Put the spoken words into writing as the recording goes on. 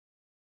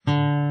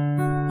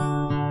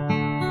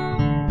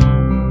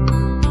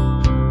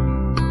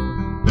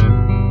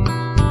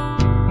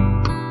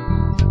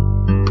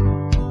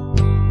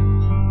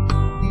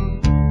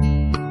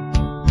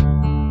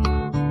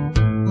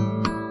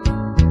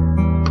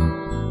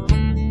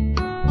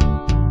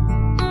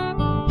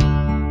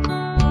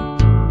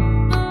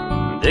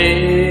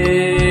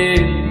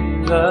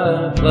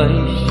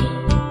place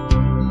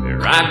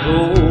where I go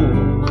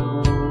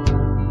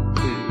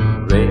to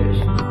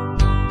rest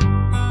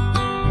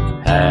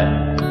at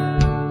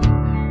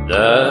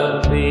the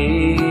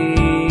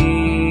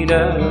feet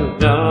of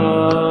God.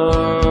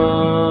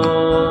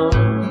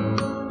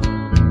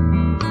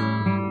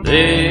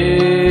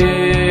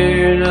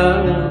 There's a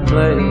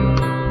place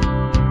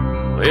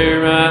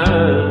where I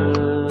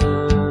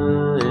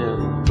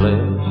am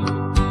blessed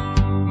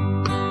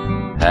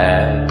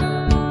at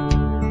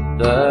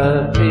the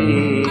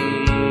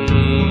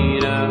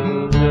feet of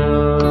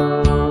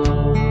God.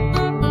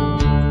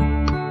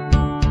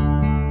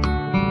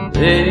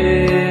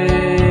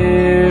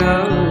 There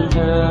are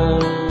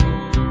times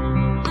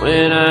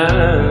when I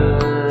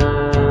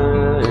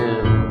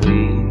am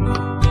weak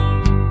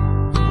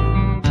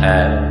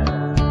at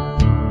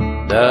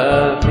the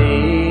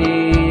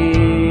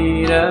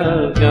feet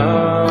of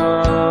God.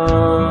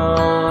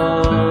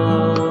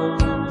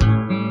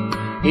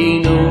 He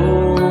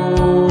knows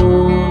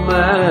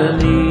my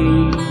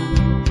need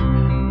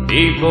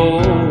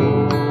before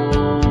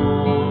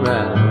I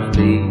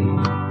speak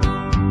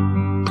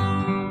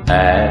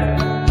at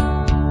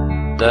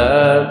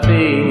the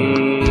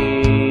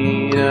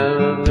feet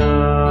of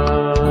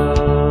God.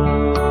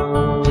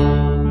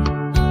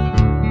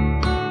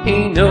 He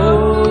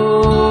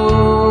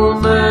knows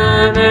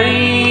my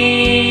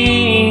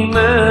name,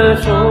 my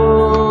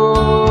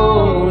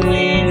soul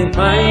in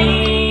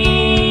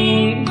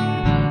pain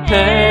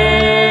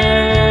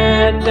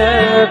at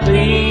the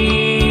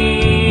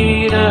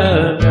feet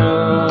of God.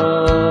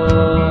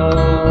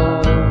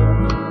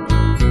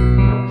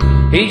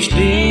 He's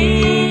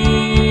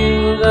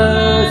still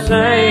the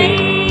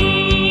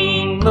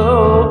same,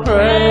 oh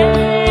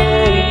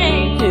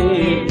praise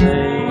His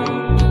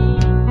name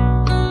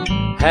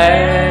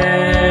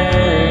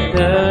at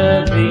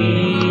the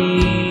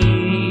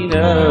feet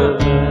of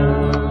God.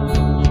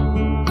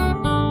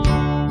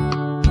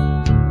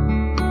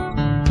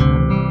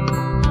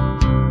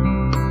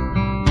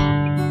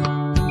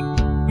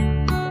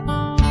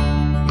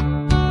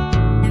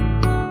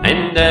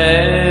 And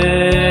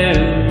there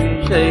He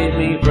saved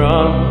me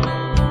from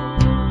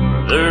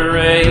the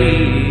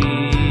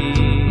raging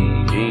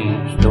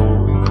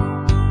storm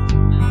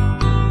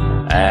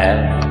at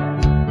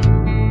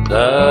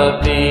the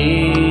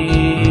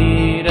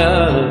feet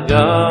of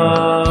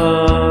God.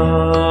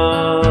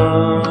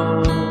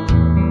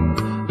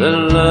 The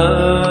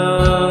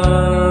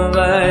love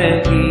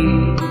that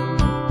keeps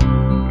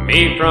me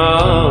from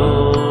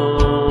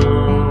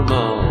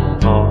all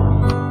harm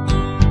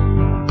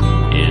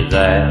is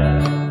at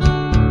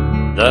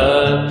the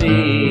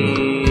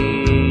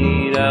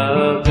feet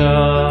of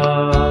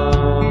God.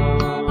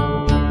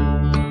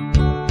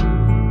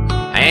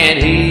 And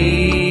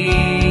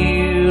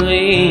healing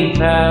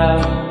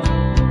power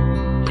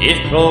is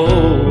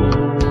close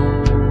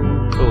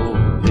to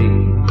me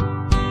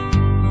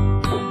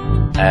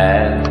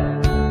at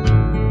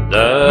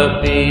the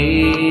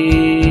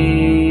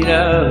feet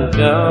of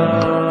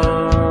God.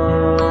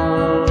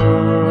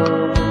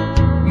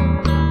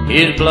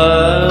 His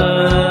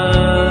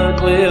blood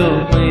will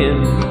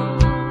cleanse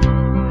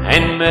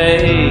and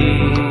make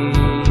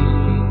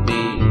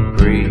me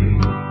free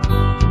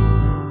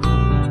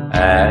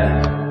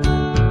at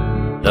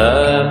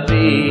the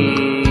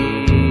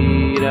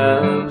feet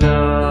of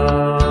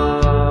God.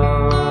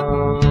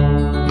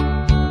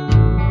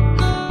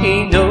 He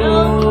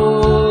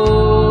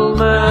knows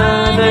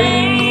my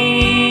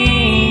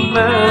name,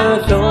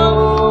 my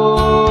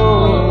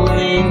soul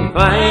in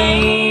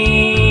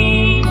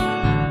pain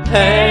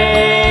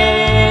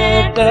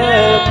at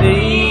the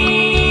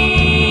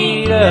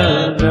feet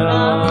of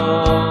God.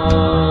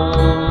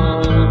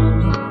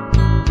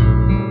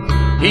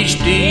 He's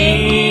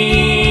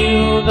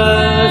still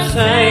the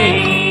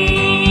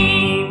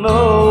same,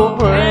 oh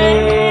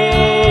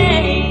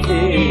praise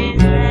His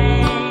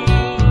name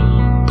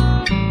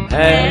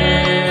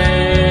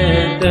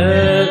at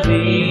the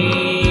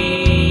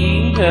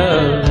feet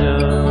of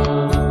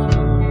God.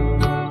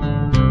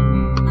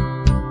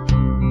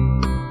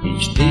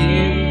 He's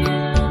still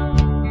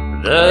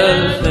the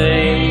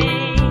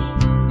same,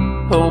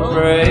 oh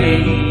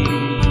praise